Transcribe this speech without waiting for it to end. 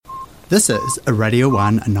This is a Radio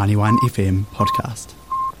 1 91 FM podcast.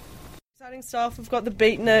 Exciting stuff. We've got the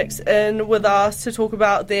Beatniks in with us to talk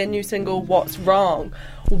about their new single, What's Wrong.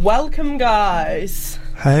 Welcome, guys.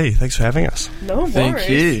 Hey, thanks for having us. No worries. Thank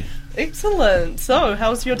you. Excellent. So,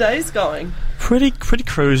 how's your days going? Pretty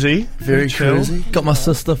cruisy. Very cruisy. Got my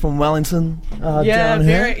sister from Wellington down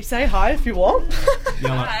here. Say hi if you want.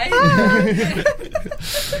 Hi.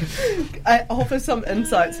 I offer some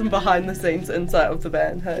insight, some behind the scenes insight of the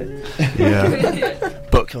band, hey? Yeah.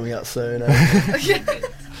 Book coming out soon. Eh?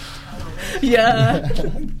 Yeah.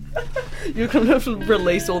 You can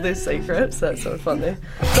release all their secrets. That's so funny.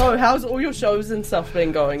 So, how's all your shows and stuff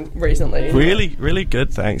been going recently? Really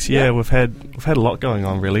good, thanks. Yeah, we've had a lot going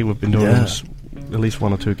on. Really, we've been doing at least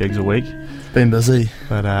 1 or 2 gigs a week. Been busy.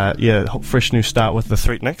 But fresh new start with the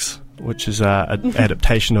Beatniks, which is an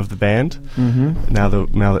adaptation of the band. Mm-hmm. Now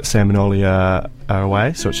that Sam and Ollie are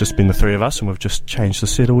away, so it's just been the 3 of us, and we've just changed the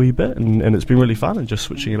set a wee bit, and it's been really fun, and just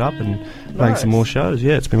switching it up and playing some more shows.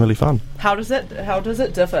 Yeah, it's been really fun. How does it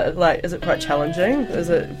differ? Like, is it quite challenging? Has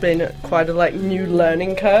it been quite a new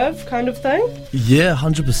learning curve kind of thing? Yeah,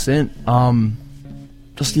 100%.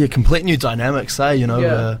 Just complete new dynamics.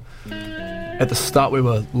 At the start we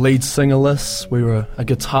were lead singerless. We were a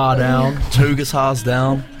guitar down, 2 guitars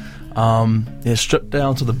down. Stripped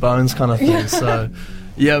down to the bones kind of thing. Yeah. So,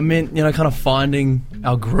 it meant, kind of finding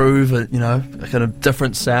our groove, a kind of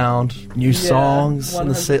different sound, new songs 100%. In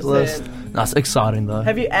the set list. That's exciting though.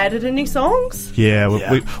 Have you added any songs? Yeah.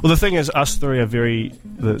 Well, the thing is, us 3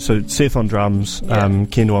 are so Seth on drums,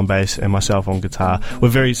 Kendall on bass, and myself on guitar. We're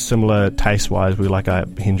very similar taste-wise. We like our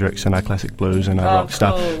Hendrix and our classic blues and our rock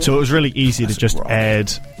stuff. So it was really easy to just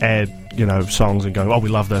add songs and go, oh, we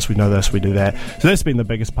love this, we know this, we do that. So that's been the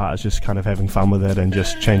biggest part, is just kind of having fun with it and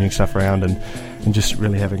just changing stuff around and just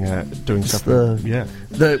really doing stuff.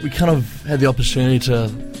 We kind of had the opportunity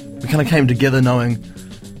we kind of came together knowing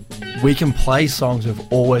we can play songs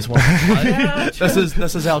we've always wanted to play.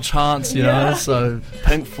 This is our chance, you know. So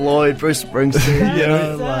Pink Floyd, Bruce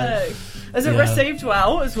Springsteen, Is it received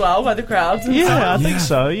well as well by the crowds? I think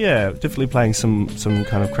so. Yeah, definitely playing some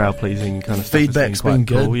kind of crowd pleasing kind of stuff. Feedback's been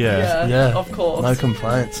good. Cool. Yeah, of course. No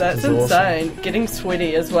complaints. That's insane. Awesome. Getting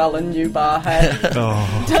sweaty as well in New Bar. Hey,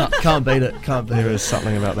 can't beat it. There is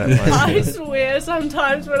something about that place. I swear,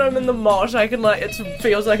 sometimes when I'm in the mosh, I can it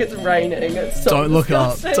feels like it's raining. It's so don't look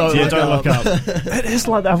disgusting. up. Don't look up. It is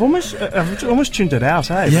like that. I've almost tuned it out.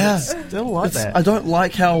 Hey, yeah, it's still like that. I don't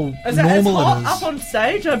like how normal it is. Up on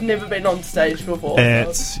stage, I've never been on stage before.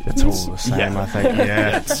 It's all the same, I think.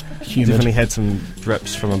 Yeah, it's humid. Definitely had some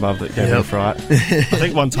drips from above that gave me a fright. I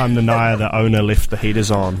think one time the owner left the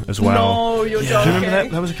heaters on as well. No, you're joking. Do you remember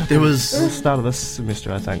that? That was that was the start of this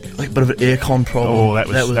semester, I think. Like a bit of an aircon problem. Oh, that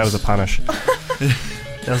was a punish.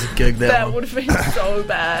 That was a gig. That would have been so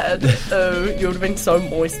bad. Oh, you would have been so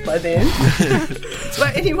moist by then.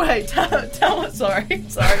 But anyway, tell us. Sorry.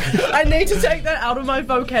 I need to take that out of my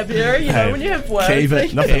vocabulary. You know, when you have words. Keep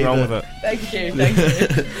it. Nothing wrong with it. Thank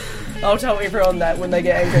you. I'll tell everyone that when they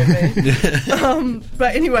get angry at me.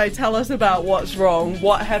 But anyway, tell us about what's wrong.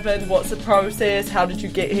 What happened? What's the process? How did you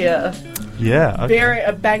get here? Yeah. Okay.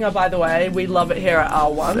 A banger, by the way. We love it here at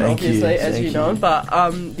R1, obviously, as you know. But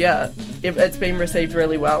it's been received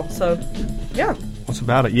really well. So, yeah. What's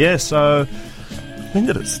about it? Yeah. So, when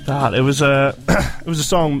did it start? It was a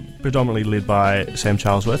song predominantly led by Sam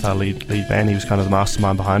Charlesworth, our lead band. He was kind of the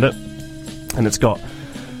mastermind behind it, and it's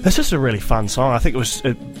just a really fun song. I think it was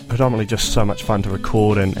predominantly just so much fun to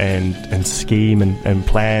record and scheme and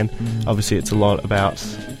plan. Obviously, it's a lot about.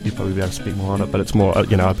 You'd probably be able to speak more on it, but it's more,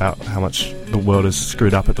 about how much the world is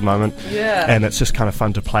screwed up at the moment. Yeah. And it's just kind of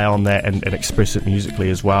fun to play on that and express it musically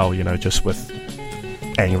as well, just with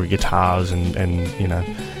angry guitars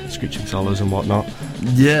and screeching solos and whatnot.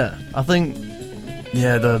 Yeah, I think,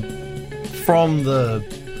 from the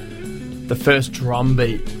first drum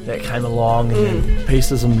beat that came along and then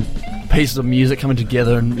pieces of music coming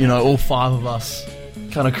together and, all 5 of us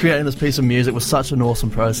kind of creating this piece of music was such an awesome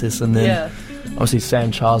process. And then obviously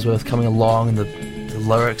Sam Charlesworth coming along and the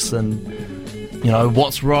lyrics and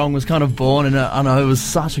What's Wrong was kind of born, and I know it was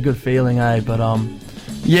such a good feeling, but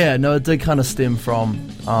it did kind of stem from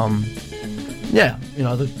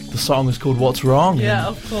the song is called What's Wrong. Yeah,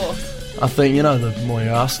 of course. I think the more you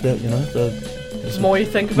ask that, the more you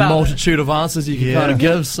think about multitude of answers you can kind of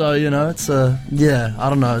give. So it's I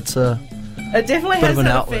don't know, it's it definitely has an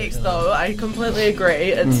effect, though. I completely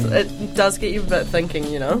agree. It does get you a bit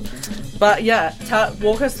thinking, But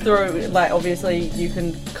walk us through. Like, obviously, you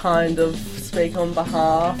can kind of speak on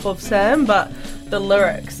behalf of Sam, but the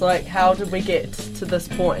lyrics, like, how did we get to this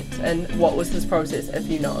point, and what was his process, if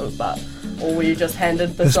you know? But or were you just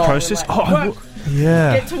handed the This song? process. And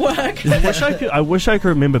get to work. I wish I could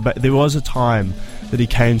remember, but there was a time that he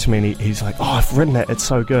came to me and he's like, I've written that, it's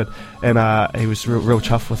so good, and he was real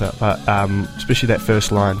chuffed with it. But especially that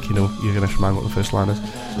first line, Kendall, you're going to remind me what the first line is.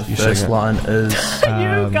 The first line is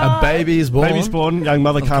a baby is born. Baby's born, young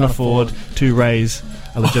mother can't afford to raise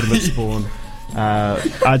a legitimate spawn.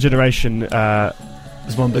 Our generation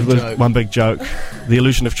is one big joke. The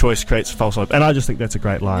illusion of choice creates false hope, and I just think that's a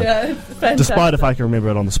great line. Yeah, it's fantastic. Despite if I can remember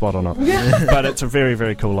it on the spot or not. Yeah. But it's a very,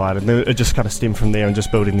 very cool line, and it just kind of stemmed from there and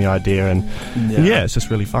just building the idea, and it's just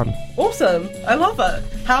really fun. Awesome. I love it.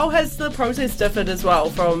 How has the process differed as well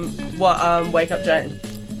from what Wake Up Jane?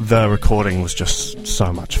 The recording was just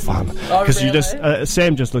so much fun. Because really?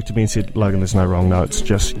 Sam just looked at me and said, Logan, there's no wrong notes,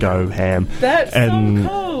 just go ham. That's and so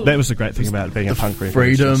cool. That was the great thing about being a punk record.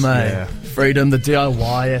 Freedom, freedom, the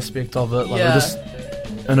DIY aspect of it. Like we're just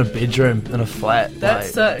in a bedroom, in a flat. That's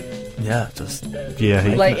sick. Yeah,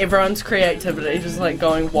 like everyone's creativity just like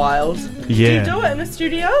going wild. Yeah. Do you do it in a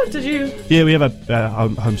studio? Did you? Yeah, we have a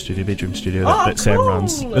home studio, bedroom studio that Sam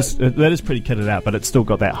runs. That is pretty kitted out, but it's still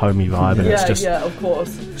got that homey vibe, and it's just of course.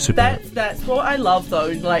 Super. That's what I love though.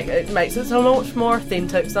 Like it makes it so much more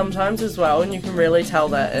authentic sometimes as well, and you can really tell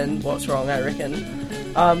that in What's Wrong. I reckon.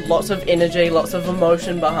 Lots of energy, lots of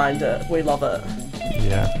emotion behind it. We love it.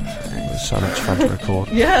 Yeah, it was so much fun to record.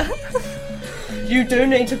 Yeah. You do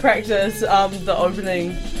need to practice the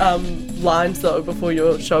opening lines though before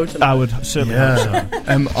your show tonight. I would certainly hope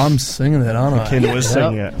so. I'm singing it, aren't I? Ken was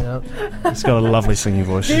singing it. Yep. It's got a lovely singing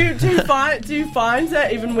voice. Do you find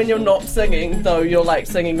that even when you're not singing though you're like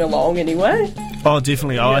singing along anyway? Oh,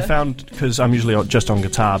 definitely. Oh, I found, because I'm usually just on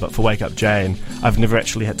guitar, but for Wake Up Jane, I've never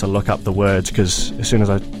actually had to look up the words, because as soon as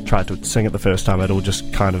I tried to sing it the first time, it all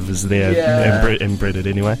just kind of is there, embedded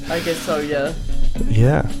anyway. I guess so, yeah.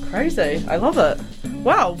 Yeah. Crazy. I love it.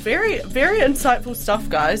 Wow, very, very insightful stuff,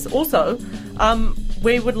 guys. Also,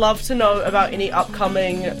 we would love to know about any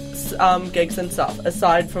upcoming gigs and stuff,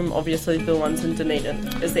 aside from obviously the ones in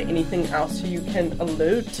Dunedin. Is there anything else you can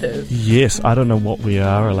allude to? Yes, I don't know what we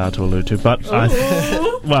are allowed to allude to, but I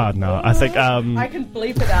think I can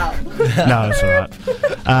bleep it out. No, it's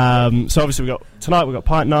alright. So obviously tonight we've got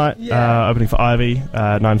Pint Night, opening for Ivy,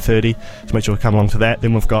 9:30, so make sure to come along to that.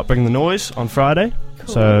 Then we've got Bring the Noise on Friday,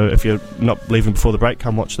 so if you're not leaving before the break,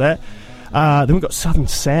 come watch that. Then we've got Southern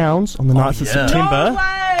Sounds on the 9th of September. No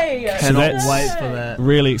way! Cannot wait for that.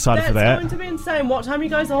 Really excited for that. That's going to be insane. What time are you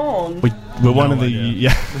guys on? We're one of the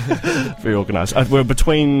very organised. We're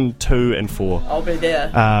between 2 and 4. I'll be there.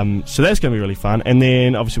 So that's going to be really fun. And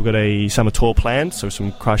then obviously we've got a summer tour planned, so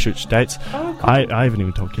some Christchurch dates. Oh, cool. I haven't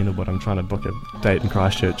even told Kendall, but I'm trying to book a date in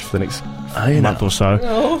Christchurch for the next month or so.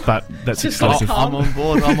 Oh. But that's exclusive. I'm on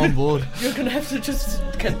board. You're going to have to just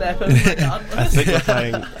kidnap him. I think we're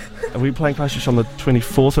playing. Are we playing Christchurch on the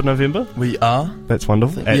 24th of November? We are. That's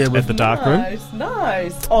wonderful. At the Dark Room.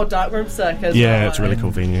 Nice. Oh, Dark Room's sick as well. Yeah, it's a really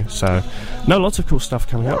cool venue. So, lots of cool stuff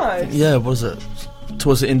coming up. Yeah, what was it?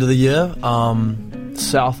 Towards the end of the year,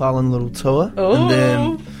 South Island little tour. Ooh. And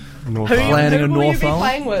then planning a North Island. Who will you be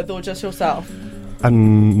playing with, or just yourself?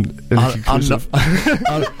 Inclusive.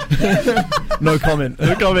 No comment.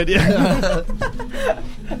 No comment, yeah.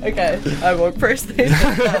 Okay, I won't press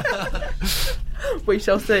that. We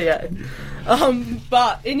shall see it.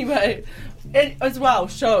 But anyway, as well,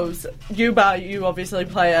 shows. You obviously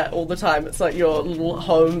play it all the time. It's like your little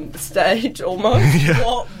home stage almost.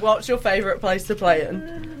 Yeah. What's your favourite place to play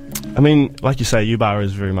in? I mean, like you say, U-Bar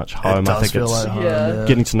is very much home. I think it's like home,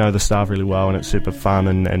 getting to know the staff really well, and it's super fun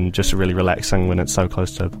and just really relaxing when it's so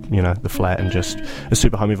close to, the flat, and just a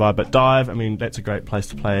super homey vibe. But Dive, I mean, that's a great place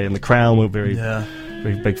to play. And the Crown, we're very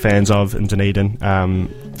big fans of in Dunedin.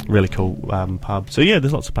 Really cool pub. So yeah,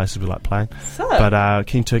 there's lots of places we like playing. But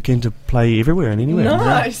keen to play everywhere and anywhere.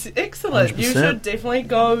 Nice, excellent. 100%. You should definitely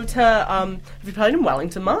go to. Have you played in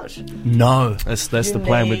Wellington much? No, that's the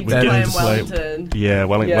plan. We're getting to Wellington. Yeah,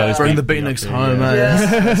 Wellington. Bring the Beatniks home,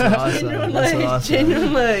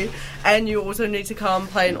 Genuinely. And you also need to come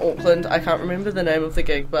play in Auckland. I can't remember the name of the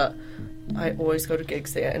gig, but I always go to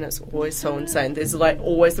gigs there, and it's always so insane. There's like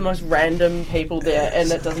always the most random people there,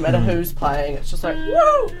 and it doesn't matter who's playing. It's just like,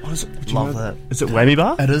 woo! Love that. Is it Whammy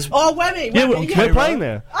Bar? It is. Oh, Whammy! Yeah, we're playing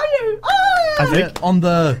there. Are you? I think on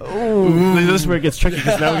the. Ooh. This is where it gets tricky,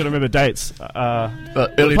 because now we're going to remember dates.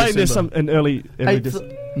 Early playing December. There in early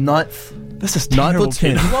 8th, 9th. This is 9th or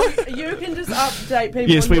 10th. Well, you can just update people.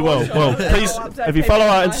 Yes, we will. Well, please, if you follow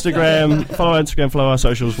our Instagram, follow our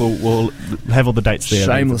socials, we'll have all the dates there.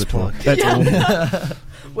 Shameless plug. That's all.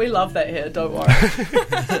 We love that here, don't worry.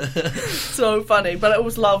 So funny. But it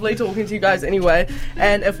was lovely talking to you guys anyway.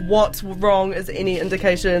 And if What's Wrong is any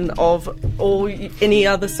indication of any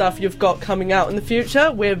other stuff you've got coming out in the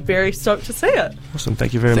future, we're very stoked to see it. Awesome,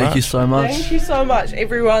 thank you very much. Thank you so much. Thank you so much,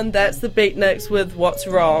 everyone. That's the Beatniks with What's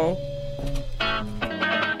Wrong.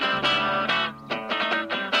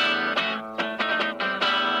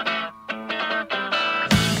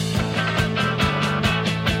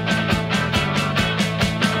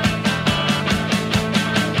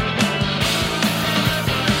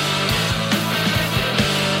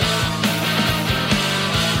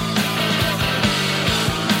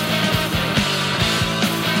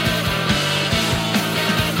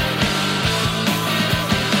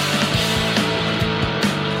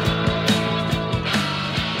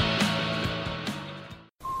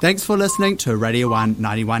 Thanks for listening to Radio 1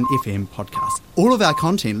 91 FM podcast. All of our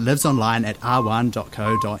content lives online at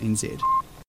r1.co.nz.